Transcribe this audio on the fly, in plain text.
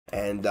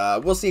and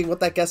we'll see what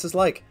that guess is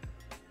like.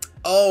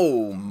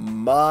 Oh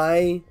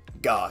my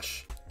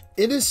gosh.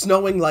 It is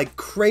snowing like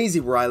crazy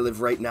where I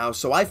live right now,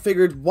 so I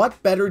figured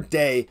what better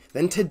day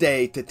than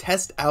today to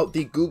test out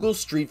the Google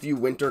Street View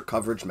winter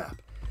coverage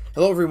map.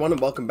 Hello everyone and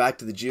welcome back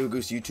to the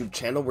Geoguessr YouTube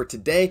channel, where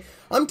today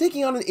I'm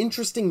taking on an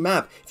interesting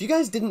map. If you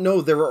guys didn't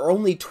know, there are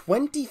only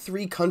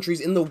 23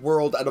 countries in the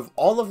world out of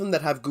all of them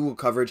that have Google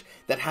coverage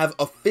that have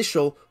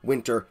official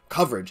winter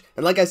coverage.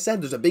 And like I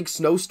said, there's a big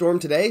snowstorm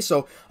today,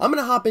 so I'm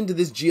going to hop into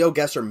this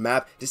Geoguessr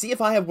map to see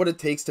if I have what it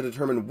takes to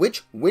determine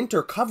which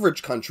winter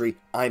coverage country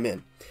I'm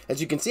in.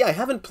 As you can see, I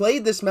haven't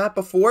played this map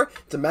before.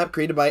 It's a map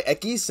created by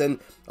Ekis and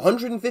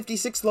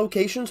 156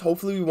 locations.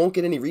 Hopefully we won't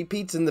get any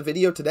repeats in the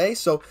video today.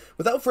 So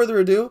without further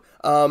ado,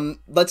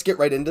 let's get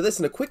right into this.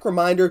 And a quick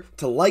reminder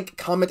to like,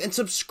 comment, and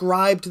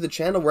subscribe to the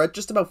channel. We're at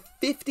just about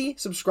 50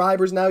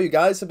 subscribers now. You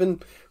guys have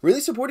been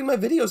really supporting my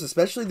videos,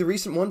 especially the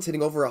recent ones,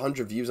 hitting over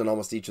 100 views on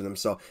almost each of them.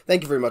 So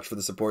thank you very much for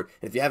the support.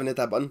 And if you haven't hit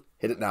that button,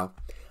 hit it now.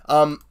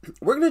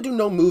 We're going to do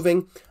no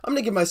moving. I'm going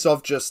to give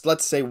myself just,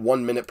 let's say,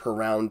 1 minute per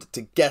round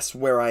to guess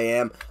where I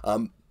am.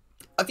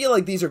 I feel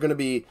like these are going to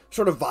be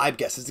sort of vibe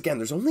guesses. Again,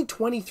 there's only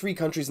 23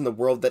 countries in the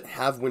world that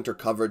have winter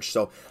coverage,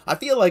 so I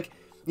feel like,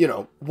 you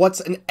know, what's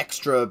an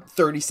extra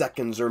 30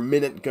 seconds or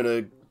minute going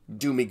to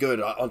do me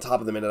good on top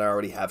of the minute I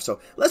already have?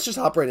 So let's just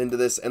hop right into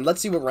this, and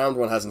let's see what round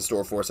one has in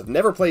store for us. I've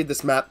never played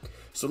this map,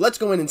 so let's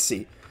go in and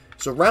see.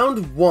 So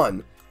round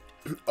one.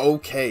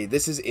 Okay,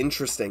 this is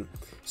interesting.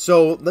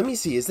 So let me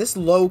see, is this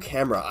low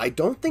camera? I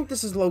don't think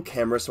this is low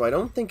camera, so I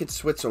don't think it's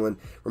Switzerland.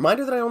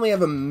 Reminder that I only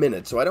have a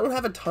minute, so I don't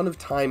have a ton of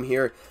time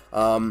here.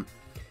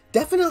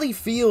 Definitely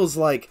feels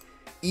like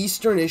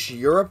Eastern-ish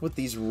Europe with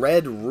these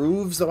red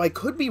roofs, though I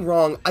could be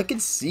wrong. I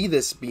could see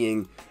this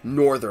being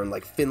northern,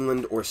 like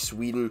Finland or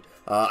Sweden.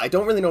 I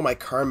don't really know my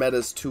car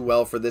metas too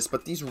well for this,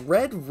 but these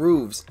red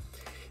roofs,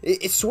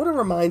 it sort of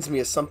reminds me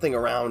of something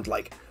around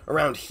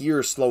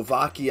here,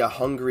 Slovakia,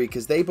 Hungary,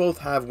 because they both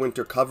have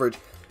winter coverage.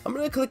 I'm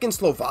going to click in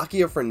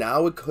Slovakia for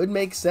now. It could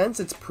make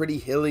sense. It's pretty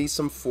hilly,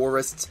 some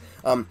forests.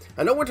 I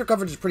know winter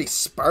coverage is pretty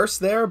sparse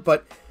there,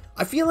 but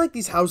I feel like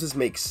these houses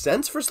make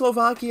sense for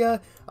Slovakia.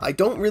 I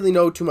don't really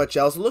know too much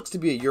else. It looks to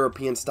be a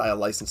European-style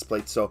license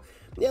plate, so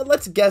yeah,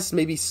 let's guess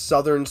maybe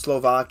southern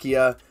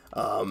Slovakia,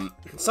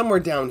 somewhere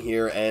down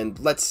here, and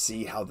let's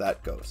see how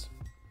that goes.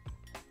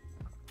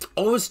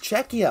 Oh, it's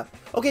Czechia.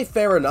 Okay,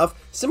 fair enough.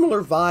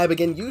 Similar vibe.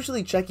 Again,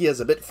 usually Czechia is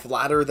a bit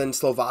flatter than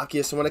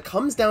Slovakia, so when it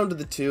comes down to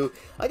the two,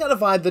 I got a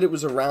vibe that it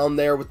was around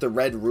there with the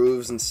red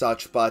roofs and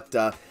such, but,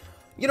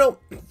 you know,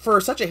 for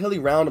such a hilly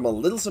round, I'm a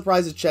little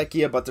surprised at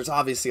Czechia, but there's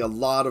obviously a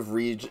lot of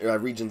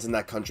regions in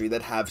that country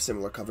that have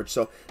similar coverage,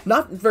 so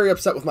not very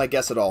upset with my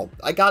guess at all.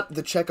 I got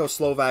the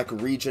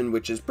Czechoslovak region,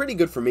 which is pretty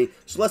good for me,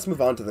 so let's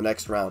move on to the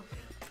next round.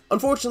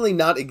 Unfortunately,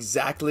 not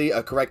exactly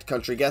a correct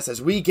country guess, as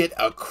we get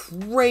a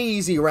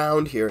crazy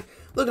round here.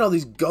 Look at all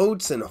these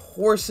goats and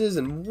horses,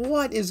 and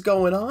what is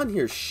going on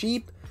here?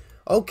 Sheep?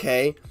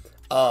 Okay.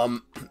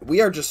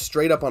 We are just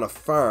straight up on a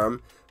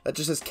farm. That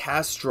just says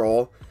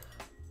Castrol.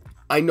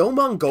 I know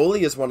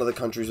Mongolia is one of the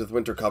countries with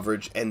winter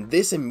coverage, and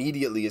this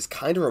immediately is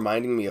kind of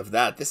reminding me of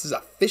that. This is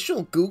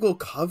official Google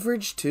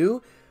coverage,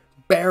 too.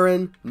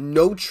 Barren,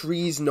 no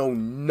trees, no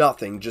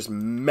nothing, just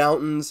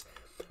mountains.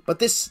 But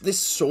this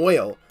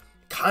soil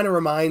kind of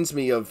reminds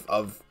me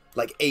of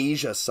like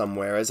Asia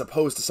somewhere, as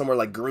opposed to somewhere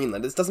like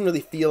Greenland. This doesn't really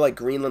feel like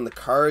Greenland. The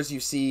cars you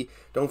see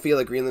don't feel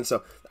like Greenland,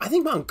 so I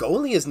think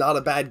Mongolia is not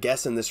a bad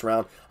guess in this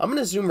round. I'm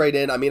going to zoom right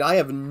in. I mean, I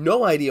have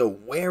no idea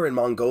where in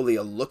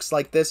Mongolia looks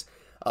like this.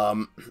 I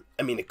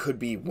mean, it could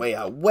be way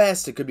out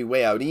west, it could be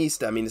way out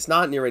east. I mean, it's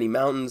not near any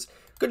mountains.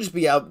 Could just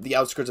be out the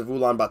outskirts of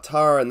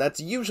Ulaanbaatar, and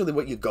that's usually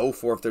what you go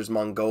for if there's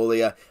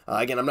Mongolia.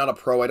 Again, I'm not a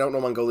pro, I don't know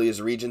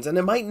Mongolia's regions, and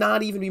it might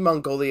not even be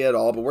Mongolia at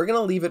all, but we're going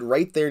to leave it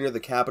right there near the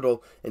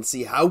capital and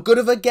see how good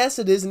of a guess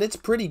it is, and it's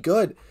pretty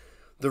good.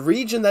 The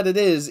region that it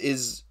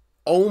is,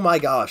 oh my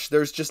gosh,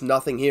 there's just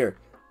nothing here.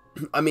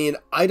 I mean,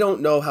 I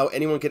don't know how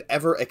anyone could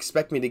ever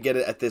expect me to get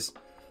it at this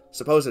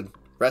supposed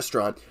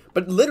restaurant,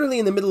 but literally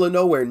in the middle of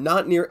nowhere,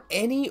 not near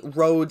any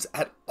roads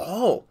at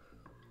all.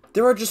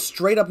 There are just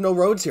straight up no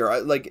roads here.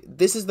 Like,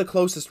 this is the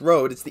closest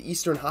road. It's the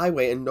Eastern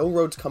Highway, and no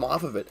roads come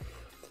off of it.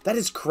 That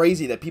is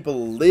crazy that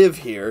people live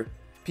here.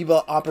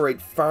 People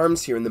operate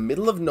farms here in the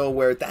middle of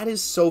nowhere. That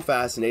is so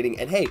fascinating.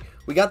 And hey,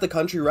 we got the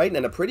country right,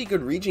 and a pretty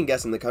good region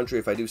guess in the country,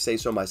 if I do say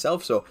so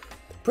myself. So,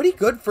 pretty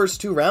good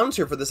first two rounds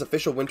here for this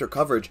official winter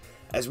coverage,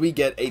 as we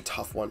get a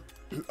tough one.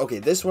 Okay,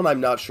 this one I'm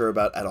not sure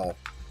about at all.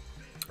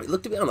 It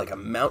looked to be on like a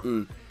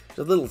mountain.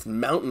 There's a little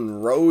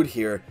mountain road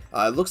here.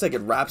 It looks like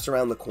it wraps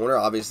around the corner.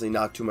 Obviously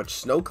not too much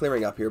snow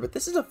clearing up here, but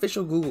this is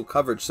official Google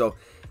coverage. So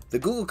the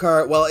Google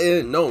car, well,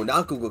 no,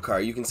 not Google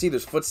car. You can see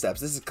there's footsteps.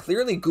 This is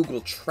clearly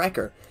Google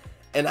Trekker.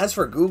 And as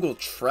for Google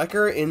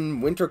Trekker in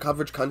winter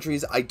coverage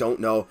countries, I don't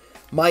know.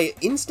 My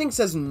instinct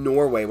says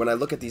Norway when I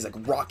look at these like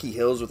rocky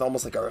hills with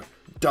almost like a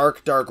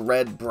dark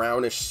red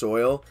brownish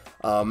soil.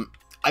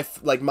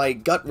 Like my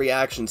gut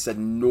reaction said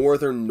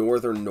northern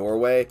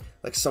Norway,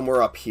 like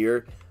somewhere up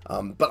here.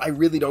 But I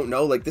really don't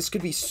know. Like, this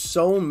could be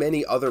so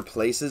many other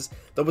places.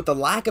 Though with the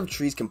lack of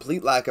trees,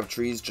 complete lack of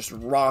trees, just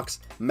rocks,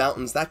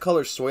 mountains, that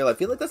color soil, I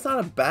feel like that's not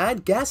a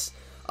bad guess.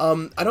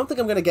 I don't think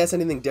I'm going to guess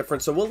anything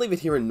different, so we'll leave it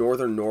here in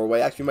northern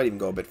Norway. Actually, we might even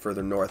go a bit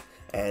further north,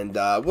 and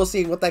we'll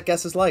see what that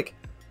guess is like.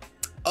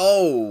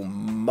 Oh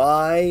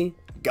my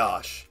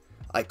gosh.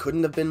 I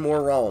couldn't have been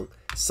more wrong.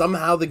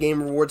 Somehow the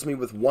game rewards me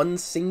with one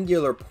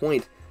singular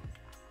point,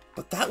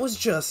 but that was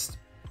just...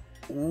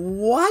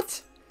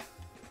 what?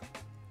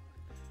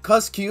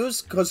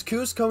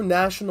 Kosciuszko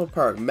National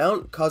Park,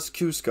 Mount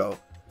Kosciuszko.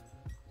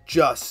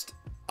 Just,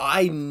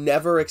 I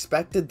never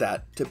expected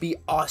that to be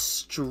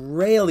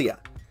Australia.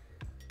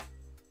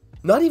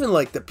 Not even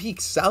like the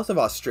peaks south of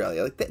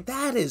Australia. Like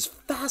that is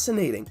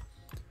fascinating.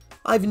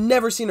 I've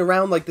never seen a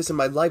round like this in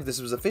my life. This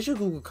was official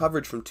Google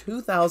coverage from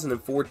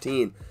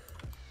 2014.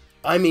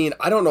 I mean,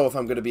 I don't know if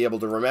I'm going to be able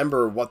to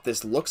remember what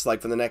this looks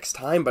like for the next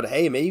time, but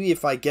hey, maybe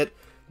if I get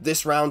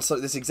this round,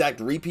 this exact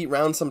repeat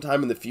round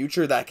sometime in the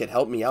future, that could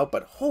help me out.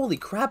 But holy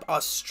crap,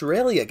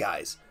 Australia,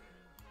 guys.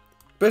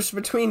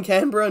 Between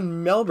Canberra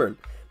and Melbourne.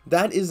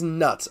 That is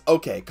nuts.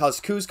 Okay,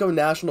 Kosciuszko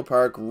National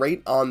Park,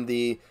 right on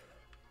the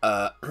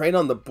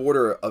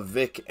border of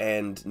Vic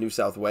and New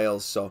South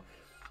Wales. So,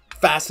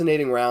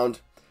 fascinating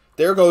round.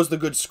 There goes the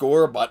good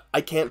score, but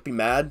I can't be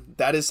mad.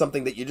 That is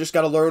something that you just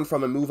got to learn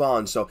from and move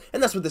on. So,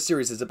 and that's what this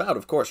series is about,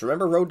 of course.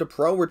 Remember, Road to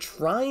Pro? We're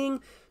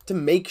trying to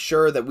make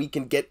sure that we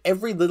can get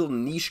every little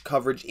niche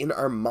coverage in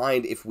our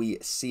mind if we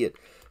see it.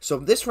 So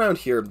this round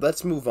here,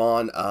 let's move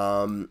on.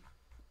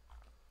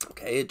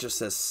 Okay, it just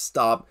says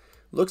stop.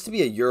 Looks to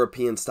be a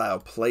European style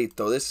plate,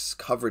 though. This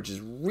coverage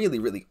is really,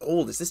 really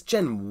old. Is this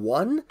Gen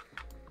 1?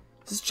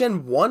 Is this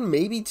Gen 1,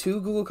 maybe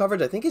 2 Google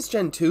coverage? I think it's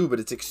Gen 2, but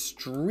it's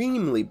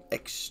extremely,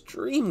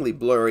 extremely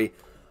blurry.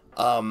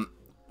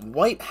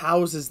 White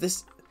houses,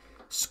 this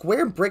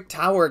square brick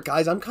tower,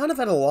 guys, I'm kind of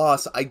at a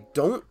loss. I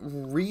don't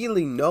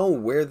really know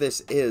where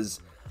this is.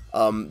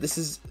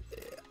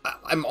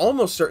 I'm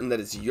almost certain that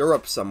it's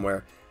Europe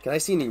somewhere. Can I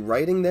see any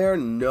writing there?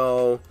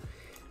 No.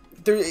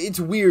 It's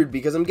weird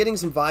because I'm getting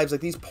some vibes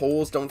like these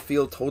poles don't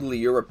feel totally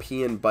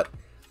European, but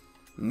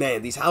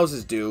man, these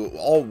houses do.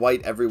 All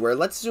white everywhere.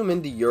 Let's zoom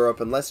into Europe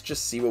and let's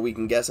just see what we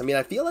can guess. I mean,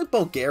 I feel like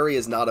Bulgaria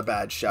is not a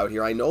bad shout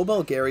here. I know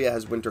Bulgaria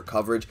has winter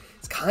coverage.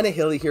 It's kind of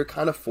hilly here,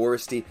 kind of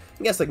foresty.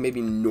 I guess like maybe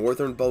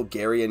northern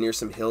Bulgaria near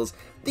some hills.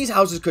 These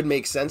houses could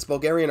make sense.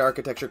 Bulgarian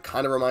architecture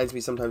kind of reminds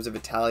me sometimes of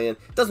Italian.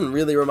 It doesn't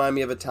really remind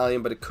me of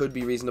Italian, but it could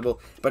be reasonable.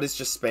 But it's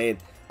just Spain.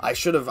 I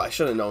should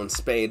have known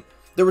Spain.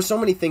 There were so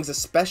many things,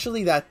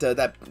 especially that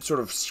that sort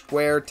of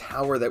square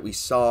tower that we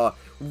saw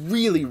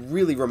really,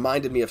 really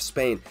reminded me of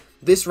Spain.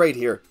 This right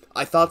here,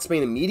 I thought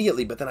Spain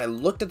immediately, but then I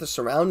looked at the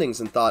surroundings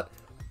and thought,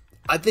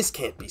 this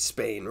can't be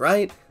Spain,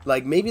 right?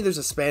 Like, maybe there's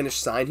a Spanish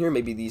sign here.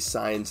 Maybe these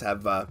signs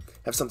have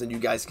something you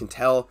guys can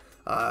tell.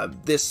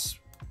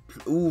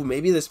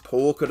 Maybe this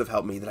pole could have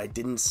helped me that I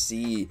didn't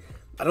see.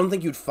 I don't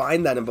think you'd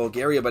find that in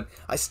Bulgaria, but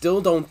I still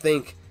don't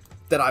think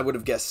that I would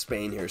have guessed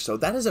Spain here. So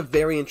that is a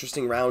very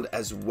interesting round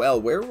as well.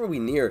 Where were we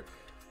near?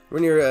 We're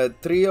near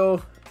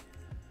Trio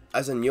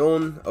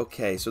Azañón.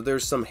 Okay, so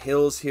there's some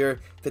hills here.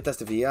 Tetas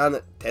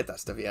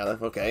de Viana.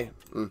 Okay,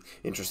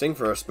 interesting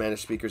for our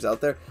Spanish speakers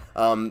out there.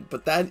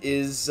 But that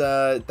is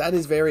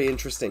very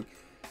interesting.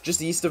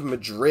 Just east of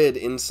Madrid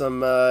in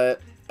some, I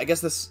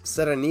guess, the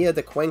Serranía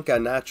de Cuenca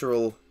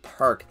Natural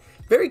Park.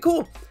 Very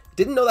cool.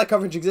 Didn't know that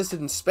coverage existed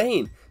in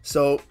Spain.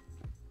 So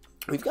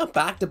we've got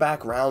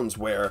back-to-back rounds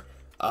where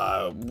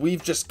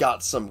we've just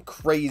got some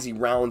crazy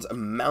rounds. A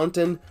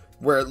mountain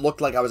where it looked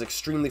like I was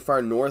extremely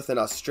far north in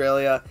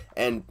Australia,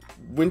 and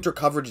winter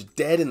coverage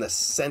dead in the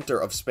center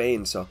of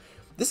Spain. So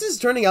this is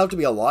turning out to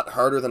be a lot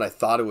harder than I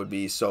thought it would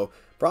be. So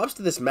props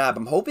to this map.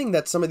 I'm hoping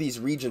that some of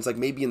these regions, like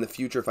maybe in the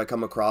future if I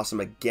come across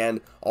them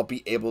again, I'll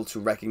be able to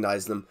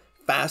recognize them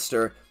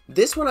faster.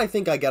 This one I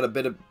think I got a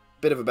bit of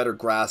a better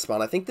grasp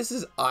on. I think this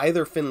is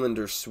either Finland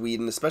or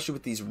Sweden, especially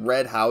with these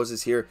red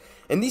houses here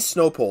and these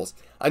snow poles.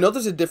 I know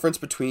there's a difference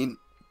between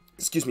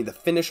the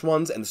Finnish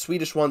ones and the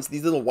Swedish ones.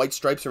 These little white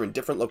stripes are in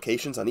different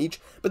locations on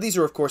each, but these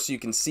are, of course, so you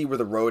can see where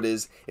the road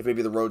is. If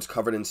maybe the road's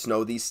covered in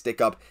snow, these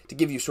stick up to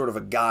give you sort of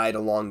a guide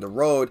along the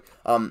road.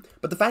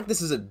 But the fact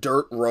this is a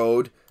dirt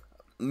road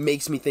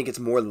makes me think it's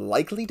more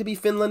likely to be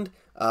Finland.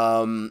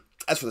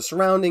 As for the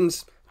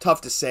surroundings,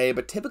 tough to say,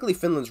 but typically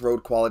Finland's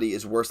road quality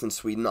is worse than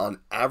Sweden on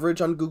average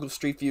on Google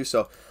Street View,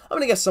 so I'm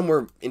going to guess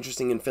somewhere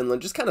interesting in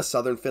Finland, just kind of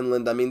southern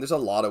Finland. I mean, there's a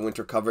lot of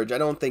winter coverage. I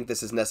don't think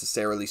this is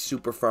necessarily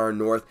super far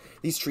north.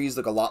 These trees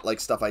look a lot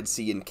like stuff I'd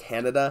see in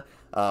Canada,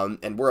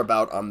 and we're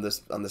about on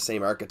the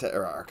same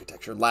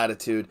architecture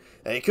latitude.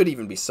 And it could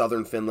even be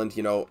southern Finland,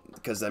 you know,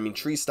 because, I mean,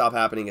 trees stop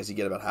happening as you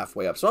get about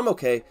halfway up, so I'm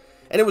okay.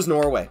 And it was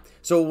Norway,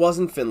 so it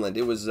wasn't Finland.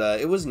 It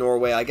was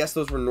Norway. I guess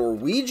those were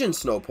Norwegian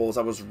snow poles.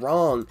 I was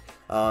wrong.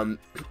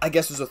 I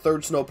guess there's a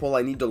third snow pole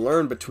I need to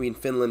learn between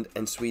Finland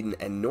and Sweden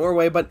and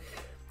Norway. But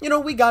you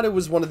know, it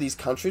was one of these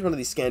countries, one of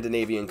these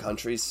Scandinavian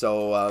countries.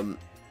 So I'm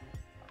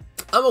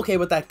okay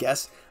with that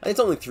guess. It's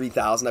only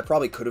 3,000. I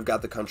probably could have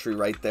got the country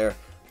right there.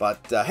 But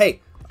hey,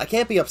 I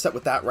can't be upset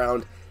with that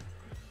round.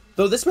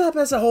 Though this map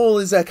as a whole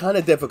is kind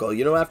of difficult.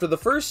 You know, after the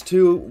first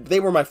two, they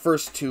were my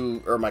first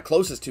two, or my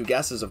closest two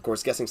guesses, of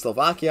course, guessing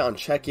Slovakia on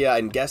Czechia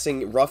and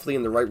guessing roughly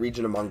in the right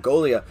region of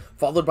Mongolia,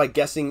 followed by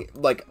guessing,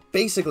 like,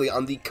 basically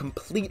on the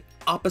complete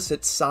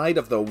opposite side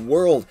of the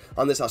world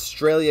on this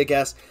Australia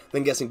guess,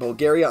 then guessing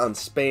Bulgaria on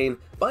Spain,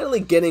 finally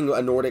getting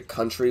a Nordic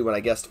country when I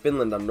guessed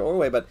Finland on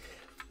Norway, but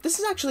this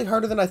is actually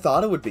harder than I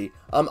thought it would be.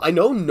 I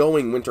know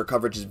knowing winter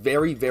coverage is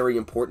very, very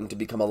important to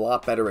become a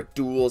lot better at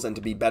duels and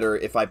to be better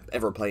if I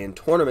ever play in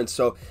tournaments,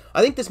 so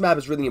I think this map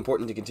is really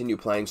important to continue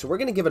playing, so we're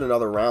going to give it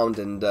another round,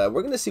 and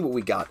we're going to see what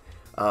we got,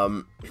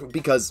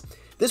 because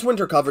this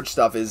winter coverage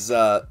stuff is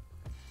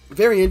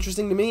very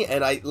interesting to me,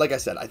 and like I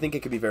said, I think it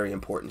could be very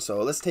important,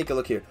 so let's take a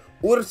look here.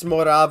 Urs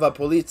Morava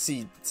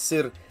Polici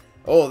Sir.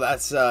 Oh,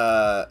 that's,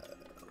 I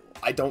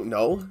don't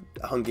know,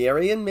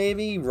 Hungarian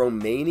maybe?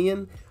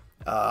 Romanian?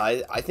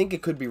 I think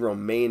it could be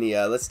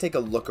Romania. Let's take a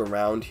look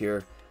around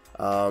here.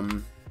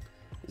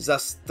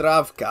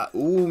 Zastravka.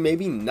 Ooh,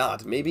 maybe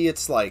not. Maybe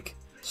it's like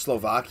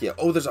Slovakia.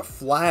 Oh, there's a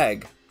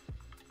flag.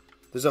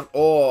 There's a,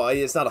 oh,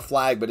 it's not a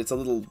flag, but it's a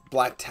little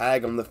black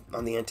tag on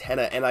the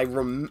antenna, and I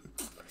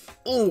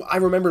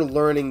remember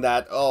learning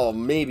that, oh,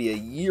 maybe a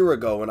year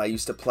ago when I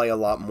used to play a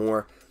lot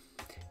more.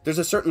 There's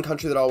a certain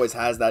country that always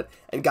has that,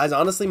 and guys,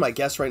 honestly, my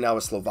guess right now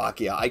is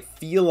Slovakia. I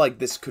feel like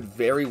this could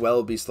very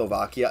well be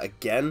Slovakia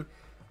again.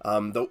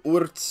 The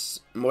Urs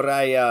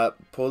Moraya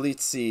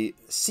Polici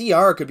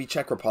CR could be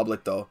Czech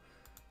Republic, though.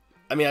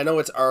 I mean, I know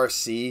it's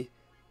RC.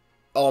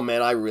 Oh,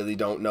 man, I really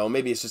don't know.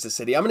 Maybe it's just a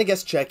city. I'm going to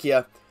guess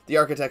Czechia. The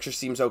architecture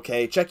seems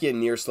okay. Czechia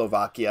near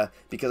Slovakia,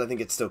 because I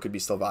think it still could be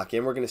Slovakia,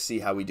 and we're going to see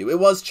how we do. It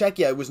was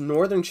Czechia. It was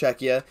northern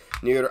Czechia,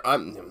 near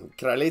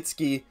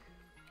Kraletsky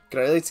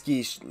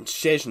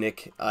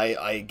Szczeznik,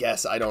 I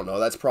guess. I don't know.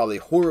 That's probably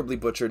horribly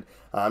butchered.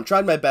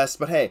 Tried my best,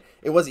 but hey,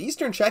 it was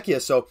Eastern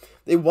Czechia, so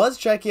it was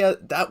Czechia.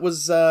 That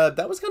was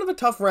kind of a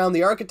tough round.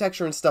 The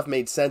architecture and stuff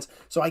made sense,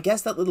 so I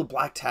guess that little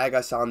black tag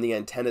I saw on the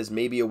antenna is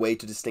maybe a way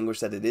to distinguish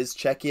that it is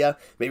Czechia.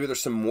 Maybe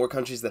there's some more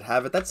countries that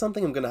have it. That's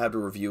something I'm going to have to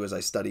review as I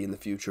study in the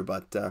future,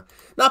 but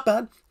not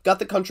bad. Got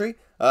the country.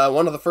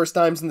 One of the first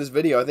times in this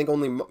video. I think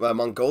only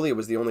Mongolia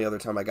was the only other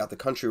time I got the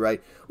country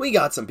right. We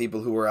got some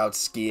people who were out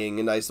skiing,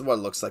 and what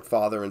looks like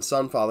father and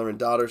son, father and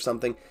daughter,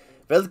 something.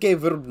 Velké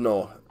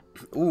Vrbno.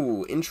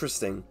 Ooh,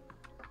 interesting.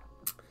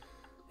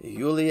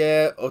 Julie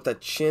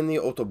Otacheni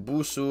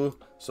Autobusu.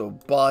 So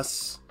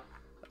bus.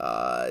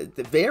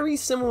 Very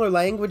similar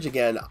language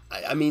again.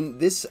 I mean,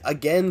 this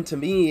again to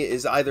me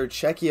is either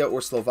Czechia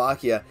or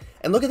Slovakia.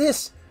 And look at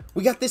this.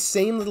 We got this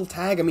same little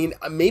tag. I mean,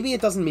 maybe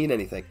it doesn't mean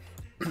anything.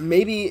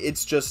 Maybe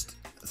it's just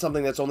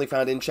something that's only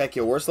found in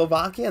Czechia or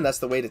Slovakia, and that's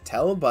the way to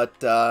tell, but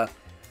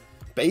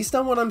based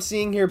on what I'm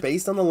seeing here,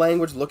 based on the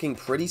language looking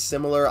pretty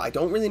similar, I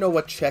don't really know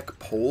what Czech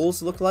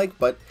Poles look like,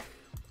 but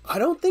I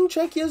don't think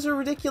Czechia is a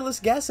ridiculous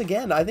guess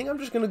again. I think I'm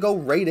just going to go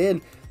right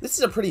in. This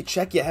is a pretty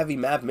Czechia-heavy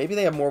map. Maybe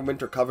they have more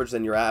winter coverage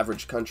than your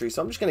average country,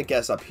 so I'm just going to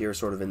guess up here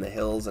sort of in the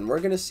hills, and we're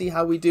going to see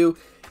how we do.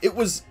 It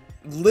was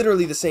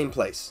literally the same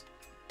place.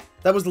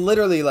 That was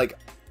literally, like,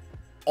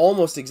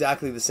 almost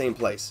exactly the same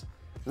place.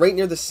 Right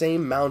near the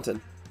same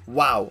mountain.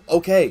 Wow,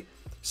 okay.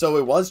 So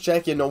it was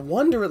Czechia. No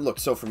wonder it looked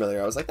so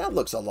familiar. I was like, that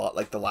looks a lot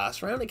like the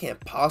last round. It can't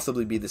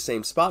possibly be the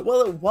same spot.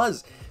 Well, it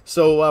was.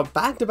 So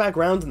back-to-back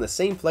rounds in the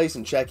same place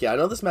in Czechia. I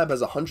know this map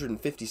has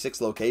 156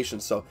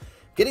 locations, so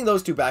getting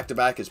those two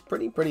back-to-back is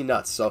pretty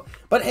nuts. So,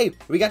 but hey,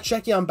 we got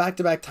Czechia on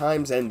back-to-back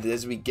times, and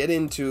as we get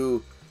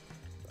into...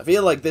 I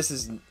feel like this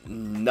is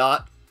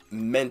not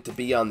meant to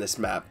be on this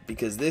map,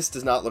 because this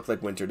does not look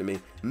like winter to me.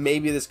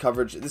 Maybe this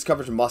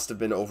coverage must have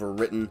been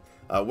overwritten.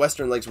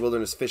 Western Lakes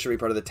Wilderness Fishery,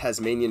 part of the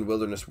Tasmanian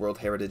Wilderness World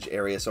Heritage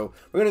Area. So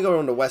we're gonna go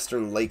into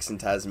Western Lakes in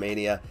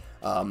Tasmania.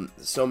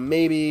 So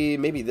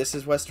maybe this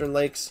is Western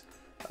Lakes.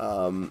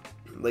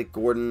 Lake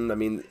Gordon, I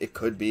mean, it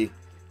could be.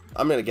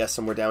 I'm gonna guess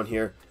somewhere down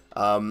here.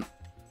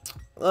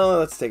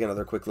 Let's take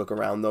another quick look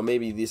around though.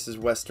 Maybe this is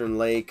Western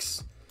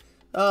Lakes.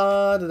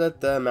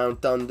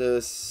 Mount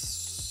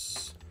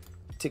Dundas,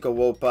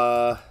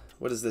 Tikawopa.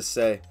 What does this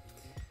say?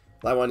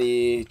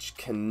 Lawani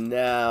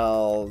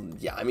Canal.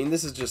 Yeah, I mean,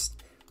 this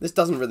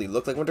doesn't really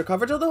look like winter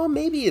coverage, although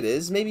maybe it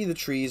is. Maybe the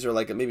trees are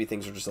like, maybe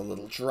things are just a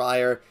little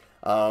drier.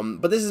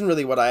 But this isn't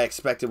really what I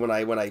expected when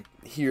I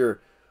hear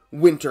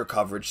winter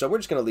coverage. So we're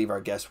just going to leave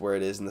our guess where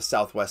it is in the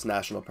Southwest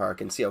National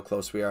Park and see how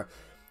close we are.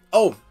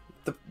 Oh,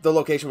 the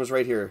location was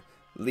right here.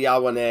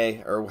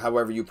 Liawane, or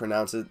however you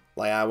pronounce it,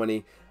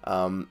 Liawane.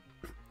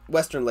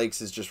 Western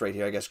Lakes is just right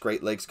here. I guess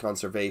Great Lakes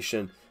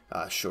Conservation.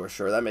 Sure,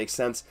 that makes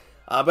sense.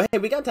 But hey,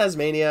 we got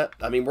Tasmania.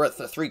 I mean, we're at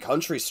the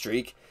 3-country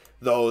streak,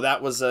 though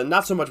that was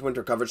not so much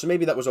winter coverage, so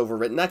maybe that was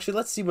overwritten. Actually,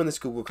 let's see when this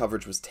Google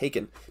coverage was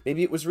taken.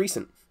 Maybe it was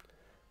recent.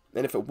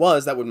 And if it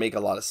was, that would make a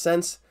lot of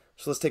sense.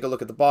 So let's take a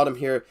look at the bottom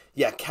here.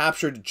 Yeah,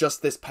 captured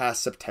just this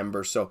past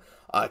September. So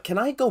can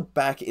I go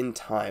back in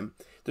time?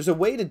 There's a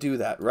way to do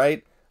that,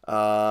 right?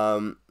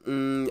 I'm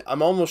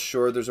almost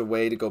sure there's a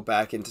way to go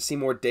back and to see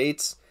more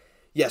dates.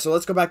 Yeah, so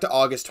let's go back to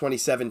August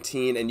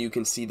 2017, and you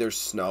can see there's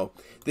snow.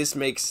 This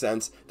makes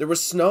sense. There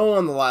was snow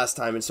on the last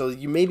time, and so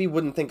you maybe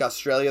wouldn't think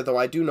Australia, though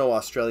I do know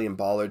Australian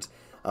bollards.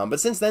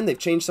 But since then, they've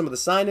changed some of the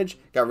signage,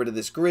 got rid of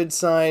this grid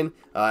sign,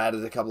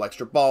 added a couple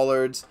extra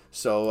bollards.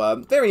 So,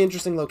 very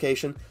interesting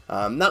location.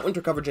 Not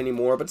winter coverage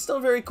anymore, but still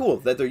very cool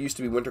that there used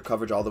to be winter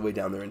coverage all the way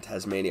down there in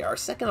Tasmania. Our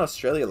second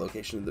Australia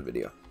location of the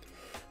video.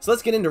 So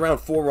let's get into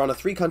round 4. We're on a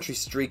 3-country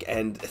streak,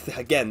 and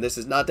again, this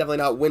is definitely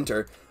not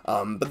winter,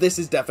 but this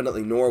is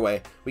definitely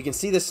Norway. We can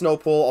see the snow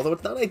pole, although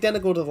it's not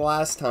identical to the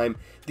last time.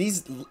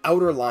 These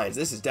outer lines,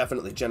 this is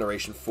definitely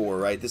Generation 4,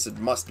 right? This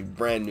must be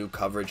brand new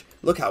coverage.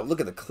 Look at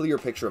the clear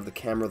picture of the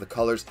camera, the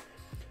colors.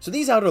 So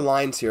these outer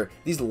lines here,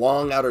 these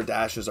long outer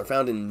dashes are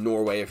found in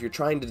Norway if you're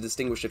trying to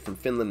distinguish it from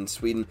Finland and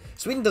Sweden.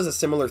 Sweden does a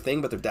similar thing,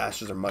 but their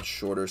dashes are much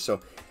shorter, so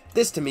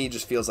this to me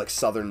just feels like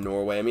southern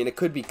Norway. I mean, it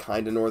could be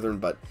kind of northern,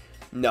 but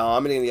no,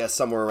 I'm going to guess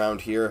somewhere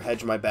around here,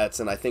 hedge my bets,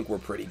 and I think we're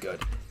pretty good.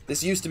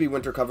 This used to be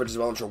winter coverage as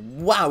well, I'm sure.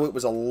 Wow, it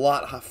was a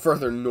lot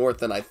further north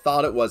than I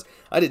thought it was.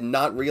 I did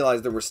not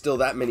realize there were still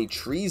that many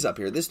trees up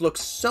here. This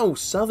looks so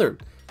southern.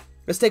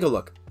 Let's take a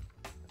look.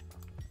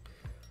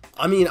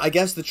 I mean, I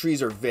guess the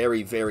trees are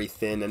very, very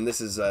thin, and this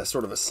is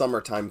sort of a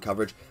summertime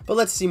coverage. But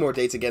let's see more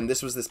dates. Again,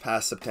 this was this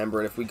past September,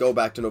 and if we go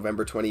back to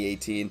November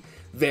 2018,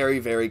 very,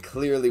 very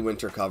clearly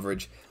winter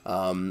coverage.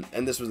 And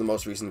this was the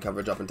most recent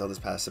coverage up until this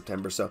past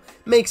September, so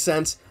makes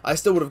sense. I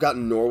still would have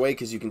gotten Norway,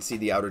 because you can see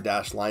the outer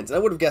dash lines, and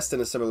I would have guessed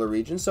in a similar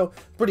region, so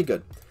pretty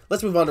good.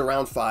 Let's move on to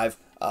round 5.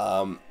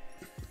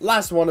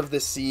 Last one of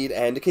this seed,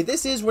 and okay,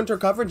 this is winter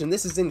coverage, and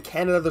this is in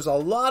Canada. There's a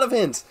lot of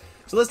hints.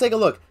 So let's take a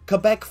look.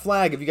 Quebec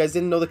flag. If you guys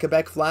didn't know the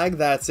Quebec flag,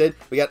 that's it.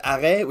 We got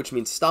arrêt, which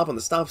means stop on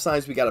the stop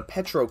signs. We got a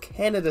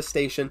Petro-Canada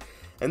station.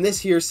 And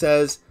this here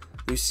says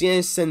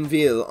Lucien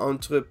Senville,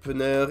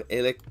 entrepreneur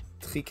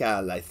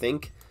électrical, I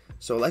think.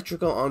 So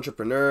electrical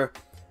entrepreneur,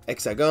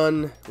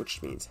 hexagon,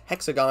 which means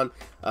hexagon.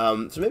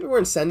 So maybe we're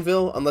in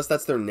Senville, unless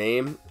that's their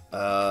name.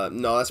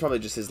 No, that's probably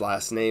just his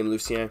last name,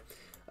 Lucien.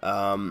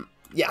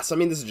 Yeah, so I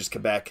mean, this is just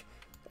Quebec.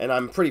 And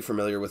I'm pretty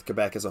familiar with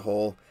Quebec as a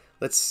whole.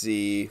 Let's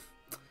see.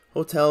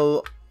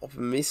 Hotel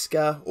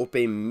Opemiska,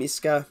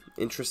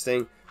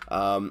 interesting.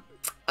 I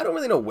don't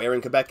really know where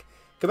in Quebec.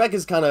 Quebec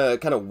is kind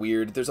of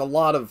weird. There's a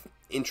lot of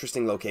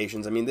interesting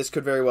locations. I mean, this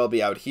could very well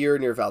be out here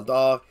near Val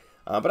d'Or,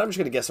 but I'm just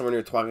gonna guess somewhere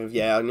near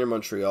Trois-Rivières, near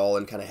Montreal,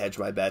 and kind of hedge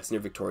my bets near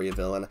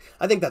Victoriaville, and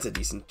I think that's a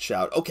decent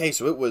shout. Okay,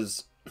 so it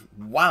was,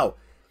 wow,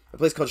 a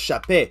place called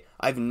Chappé.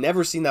 I've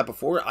never seen that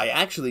before. I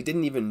actually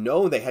didn't even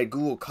know they had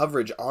Google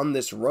coverage on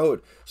this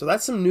road. So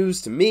that's some news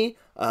to me.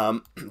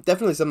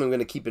 Definitely something I'm going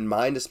to keep in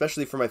mind,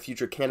 especially for my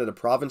future Canada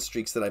province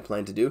streaks that I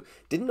plan to do.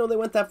 Didn't know they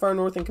went that far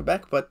north in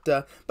Quebec, but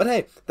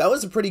hey, that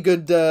was a pretty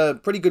good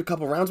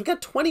couple rounds. We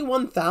got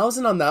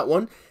 21,000 on that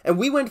one, and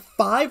we went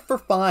 5 for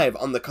 5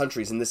 on the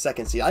countries in the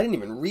second seed. I didn't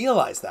even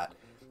realize that.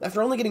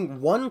 After only getting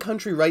one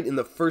country right in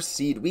the first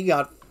seed, we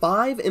got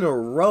 5 in a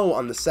row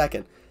on the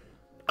second.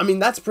 I mean,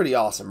 that's pretty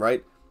awesome,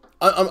 right?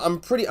 I'm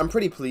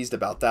pretty pleased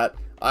about that.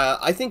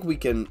 I think we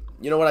can,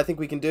 you know what I think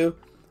we can do?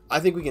 I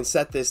think we can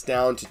set this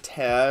down to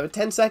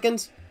 10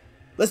 seconds.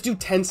 Let's do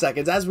 10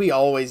 seconds, as we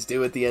always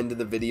do at the end of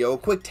the video. A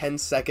quick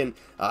 10-second,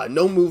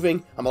 no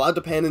moving. I'm allowed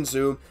to pan and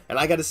zoom, and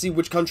I got to see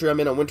which country I'm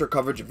in on winter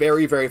coverage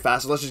very, very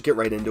fast. So let's just get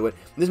right into it.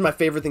 This is my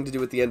favorite thing to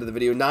do at the end of the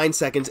video. 9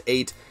 seconds,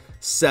 8,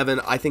 7.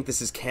 I think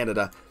this is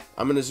Canada.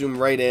 I'm going to zoom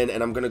right in,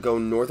 and I'm going to go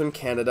northern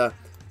Canada.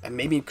 And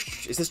maybe,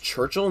 is this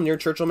Churchill, near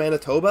Churchill,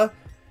 Manitoba?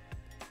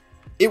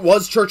 It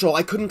was Churchill.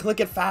 I couldn't click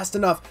it fast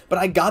enough, but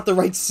I got the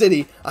right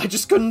city. I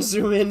just couldn't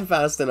zoom in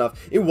fast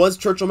enough. It was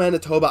Churchill,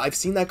 Manitoba. I've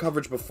seen that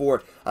coverage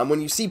before. When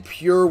you see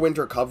pure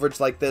winter coverage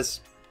like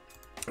this,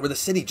 where the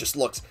city just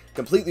looks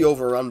completely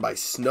overrun by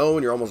snow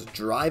and you're almost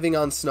driving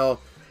on snow,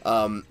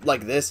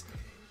 like this,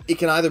 it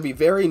can either be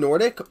very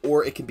Nordic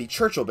or it can be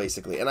Churchill,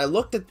 basically. And I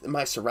looked at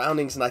my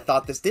surroundings and I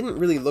thought this didn't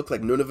really look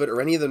like Nunavut or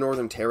any of the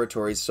northern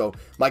territories, so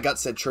my gut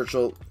said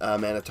Churchill,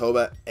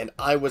 Manitoba, and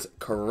I was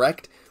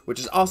correct, which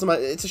is awesome.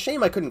 It's a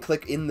shame I couldn't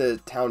click in the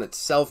town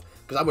itself,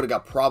 because I would have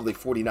got probably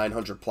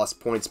 4,900 plus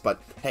points,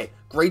 but hey,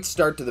 great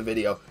start to the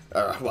video.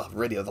 Well,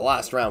 the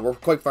last round. We're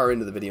quite far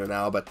into the video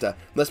now, but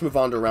let's move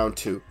on to round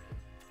 2.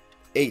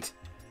 8.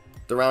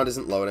 The round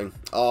isn't loading.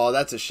 Oh,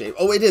 that's a shame.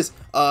 Oh, it is.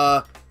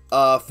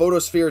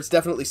 Photosphere, it's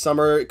definitely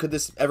summer. Could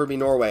this ever be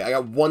Norway? I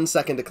got 1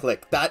 second to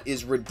click. That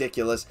is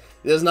ridiculous.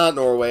 It is not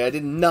Norway. I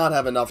did not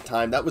have enough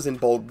time. That was in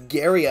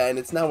Bulgaria, and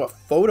it's now a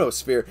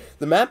photosphere.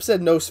 The map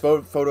said no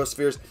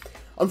photospheres.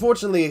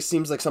 Unfortunately, it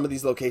seems like some of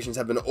these locations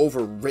have been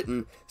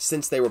overwritten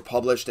since they were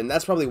published, and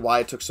that's probably why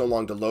it took so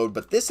long to load.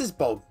 But this is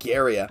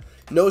Bulgaria.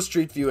 No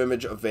Street View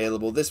image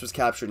available. This was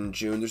captured in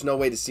June. There's no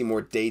way to see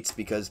more dates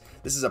because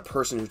this is a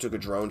person who took a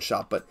drone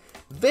shot, but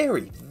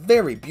very,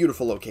 very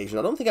beautiful location.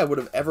 I don't think I would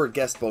have ever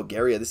guessed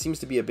Bulgaria. This seems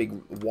to be a big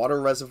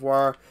water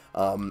reservoir.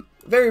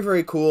 Very,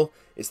 very cool.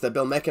 It's the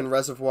Belmeken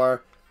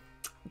Reservoir.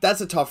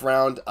 That's a tough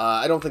round.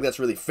 I don't think that's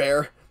really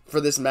fair for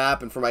this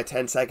map and for my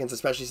 10 seconds,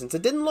 especially since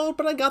it didn't load,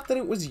 but I got that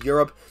it was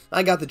Europe.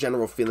 I got the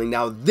general feeling.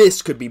 Now,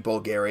 this could be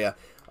Bulgaria.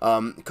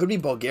 Could be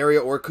Bulgaria,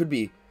 or it could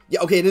be Yeah,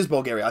 okay, it is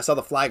Bulgaria. I saw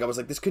the flag. I was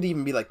like, this could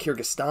even be like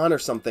Kyrgyzstan or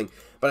something.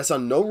 But I saw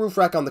no roof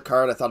rack on the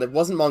card. I thought it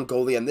wasn't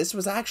Mongolia. And this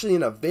was actually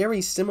in a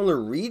very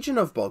similar region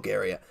of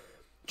Bulgaria.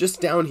 Just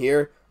down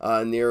here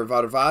near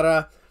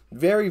Varvara.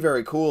 Very,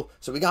 very cool.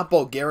 So we got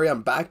Bulgaria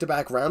on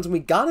back-to-back rounds. And we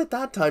got it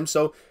that time.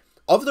 So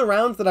of the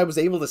rounds that I was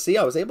able to see,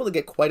 I was able to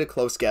get quite a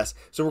close guess.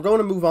 So we're going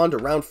to move on to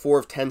round 4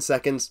 of 10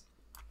 seconds.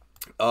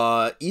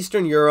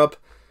 Eastern Europe.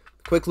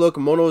 Quick look.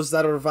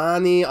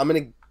 Monozarvani. I'm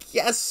going to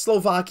guess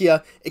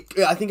Slovakia.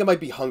 I think it might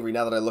be Hungary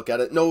now that I look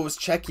at it. No, it was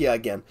Czechia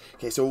again.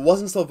 Okay, so it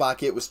wasn't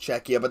Slovakia, it was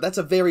Czechia, but that's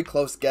a very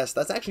close guess.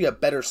 That's actually a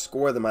better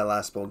score than my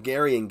last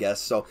Bulgarian guess,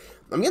 so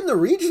I'm getting the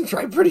regions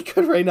right pretty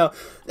good right now.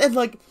 And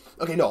like,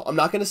 okay, no, I'm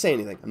not going to say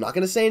anything. I'm not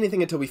going to say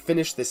anything until we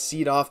finish this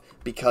seed off,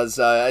 because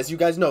as you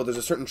guys know, there's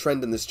a certain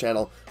trend in this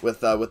channel with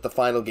the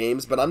final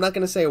games, but I'm not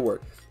going to say a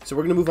word. So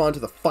we're going to move on to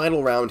the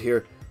final round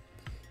here.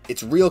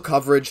 It's real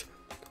coverage.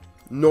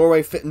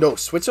 Norway, no,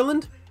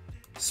 Switzerland?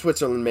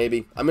 Switzerland,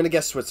 maybe. I'm going to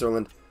guess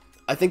Switzerland.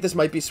 I think this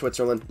might be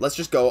Switzerland. Let's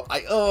just go.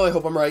 I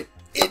hope I'm right.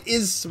 It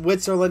is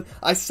Switzerland.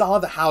 I saw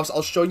the house.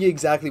 I'll show you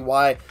exactly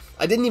why.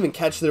 I didn't even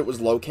catch that it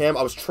was low cam.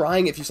 I was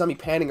trying, if you saw me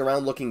panning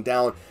around looking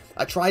down,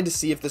 I tried to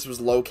see if this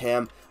was low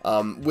cam,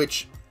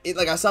 which,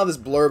 like, I saw this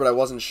blur, but I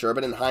wasn't sure.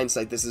 But in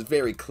hindsight, this is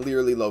very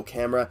clearly low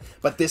camera.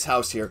 But this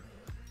house here,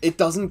 it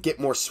doesn't get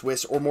more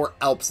Swiss or more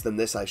Alps than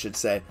this, I should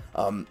say.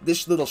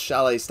 This little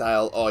chalet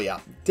style, oh yeah,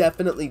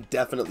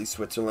 definitely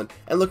Switzerland.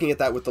 And looking at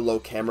that with the low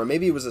camera,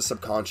 maybe it was a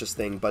subconscious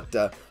thing,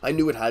 but I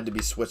knew it had to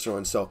be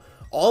Switzerland. So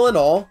all in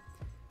all,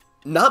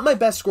 not my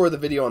best score of the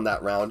video on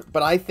that round,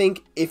 but I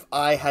think if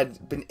I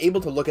had been able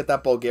to look at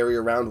that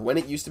Bulgaria round when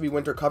it used to be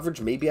winter coverage,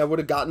 maybe I would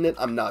have gotten it.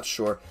 I'm not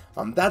sure.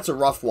 That's a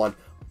rough one.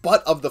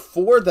 But of the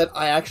 4 that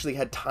I actually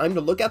had time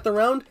to look at the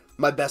round,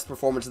 my best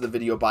performance of the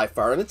video by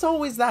far. And it's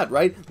always that,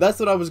 right? That's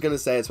what I was going to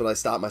say. It's what I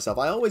stopped myself.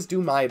 I always do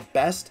my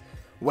best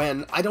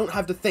when I don't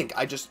have to think.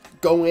 I just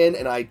go in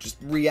and I just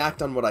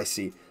react on what I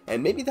see.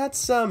 And maybe that's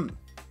something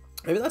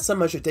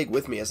I should take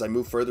with me as I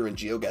move further in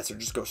Geoguessr.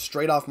 Just go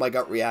straight off my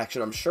gut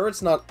reaction. I'm sure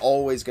it's not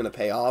always going to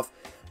pay off,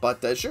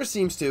 but it sure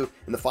seems to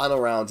in the final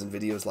rounds and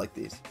videos like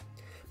these.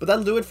 But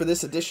that'll do it for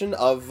this edition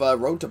of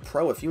Road to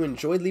Pro. If you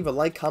enjoyed, leave a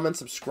like, comment,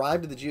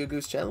 subscribe to the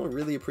Geoguessr channel. We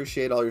really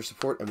appreciate all your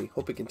support, and we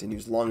hope it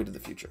continues long into the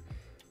future.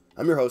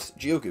 I'm your host,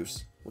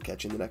 Geoguessr. We'll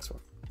catch you in the next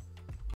one.